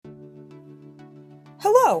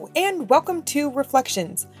Hello, and welcome to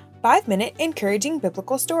Reflections, 5-minute encouraging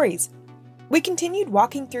biblical stories. We continued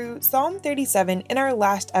walking through Psalm 37 in our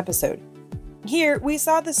last episode. Here, we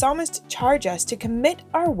saw the psalmist charge us to commit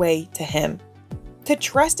our way to him, to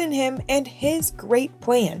trust in him and his great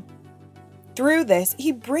plan. Through this,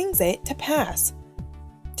 he brings it to pass.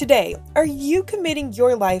 Today, are you committing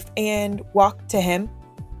your life and walk to him,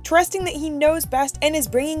 trusting that he knows best and is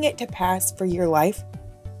bringing it to pass for your life?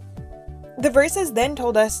 The verses then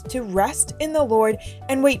told us to rest in the Lord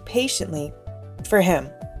and wait patiently for him,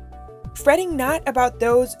 fretting not about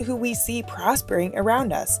those who we see prospering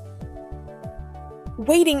around us.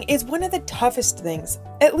 Waiting is one of the toughest things,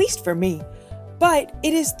 at least for me, but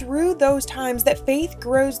it is through those times that faith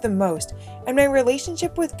grows the most and my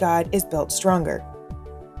relationship with God is built stronger.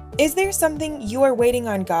 Is there something you are waiting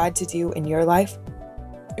on God to do in your life?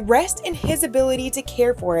 Rest in his ability to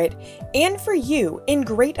care for it and for you in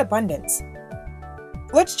great abundance.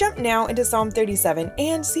 Let's jump now into Psalm 37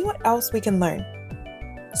 and see what else we can learn.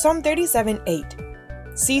 Psalm 37:8.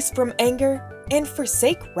 Cease from anger and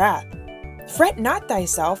forsake wrath. Fret not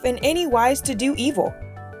thyself in any wise to do evil,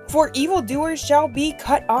 for evildoers shall be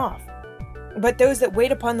cut off. But those that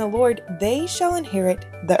wait upon the Lord, they shall inherit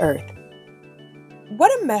the earth.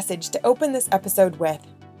 What a message to open this episode with.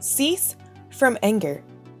 Cease from anger.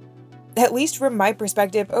 At least from my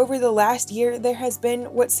perspective, over the last year, there has been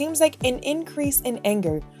what seems like an increase in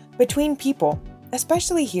anger between people,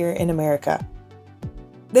 especially here in America.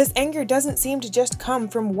 This anger doesn't seem to just come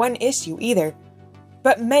from one issue either,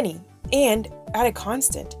 but many, and at a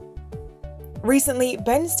constant. Recently,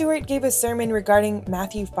 Ben Stewart gave a sermon regarding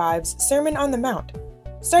Matthew 5's Sermon on the Mount,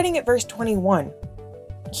 starting at verse 21.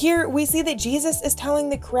 Here, we see that Jesus is telling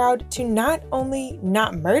the crowd to not only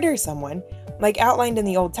not murder someone, like outlined in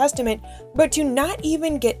the Old Testament, but to not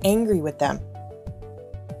even get angry with them.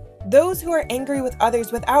 Those who are angry with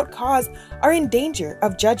others without cause are in danger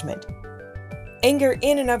of judgment. Anger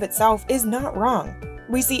in and of itself is not wrong.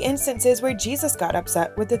 We see instances where Jesus got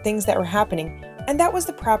upset with the things that were happening, and that was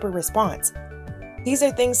the proper response. These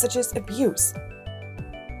are things such as abuse.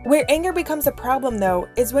 Where anger becomes a problem, though,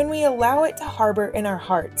 is when we allow it to harbor in our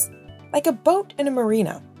hearts, like a boat in a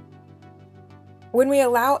marina. When we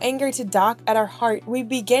allow anger to dock at our heart, we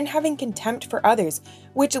begin having contempt for others,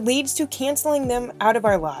 which leads to canceling them out of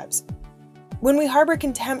our lives. When we harbor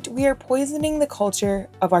contempt, we are poisoning the culture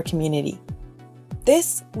of our community.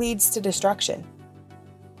 This leads to destruction.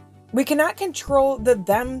 We cannot control the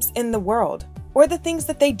thems in the world or the things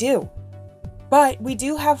that they do, but we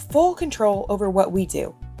do have full control over what we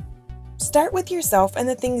do. Start with yourself and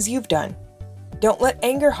the things you've done. Don't let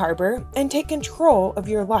anger harbor and take control of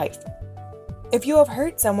your life. If you have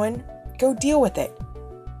hurt someone, go deal with it.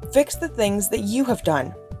 Fix the things that you have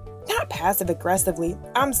done. Not passive-aggressively,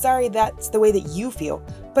 I'm sorry that's the way that you feel,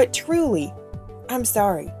 but truly, I'm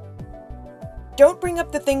sorry. Don't bring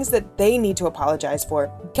up the things that they need to apologize for.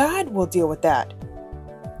 God will deal with that.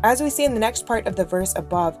 As we see in the next part of the verse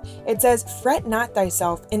above, it says, Fret not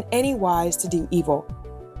thyself in any wise to do evil.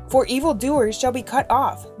 For evildoers shall be cut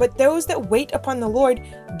off, but those that wait upon the Lord,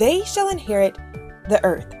 they shall inherit the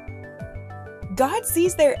earth. God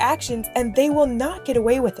sees their actions and they will not get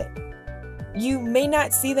away with it. You may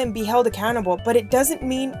not see them be held accountable, but it doesn't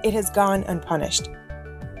mean it has gone unpunished.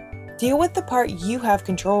 Deal with the part you have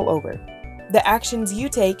control over, the actions you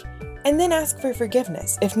take, and then ask for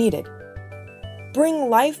forgiveness if needed. Bring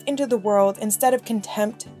life into the world instead of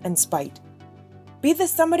contempt and spite. Be the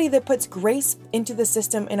somebody that puts grace into the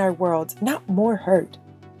system in our world, not more hurt.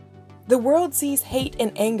 The world sees hate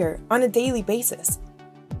and anger on a daily basis.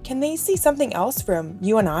 Can they see something else from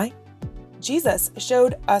you and I? Jesus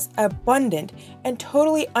showed us abundant and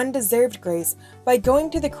totally undeserved grace by going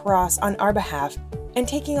to the cross on our behalf and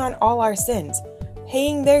taking on all our sins,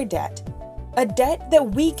 paying their debt, a debt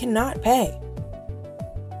that we cannot pay.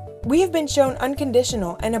 We have been shown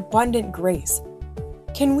unconditional and abundant grace.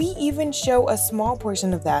 Can we even show a small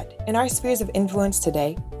portion of that in our spheres of influence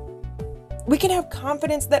today? We can have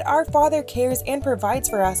confidence that our Father cares and provides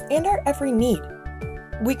for us and our every need.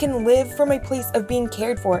 We can live from a place of being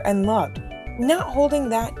cared for and loved, not holding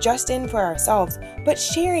that just in for ourselves, but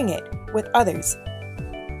sharing it with others.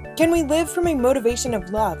 Can we live from a motivation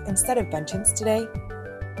of love instead of vengeance today?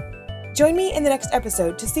 Join me in the next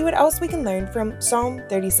episode to see what else we can learn from Psalm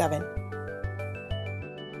 37.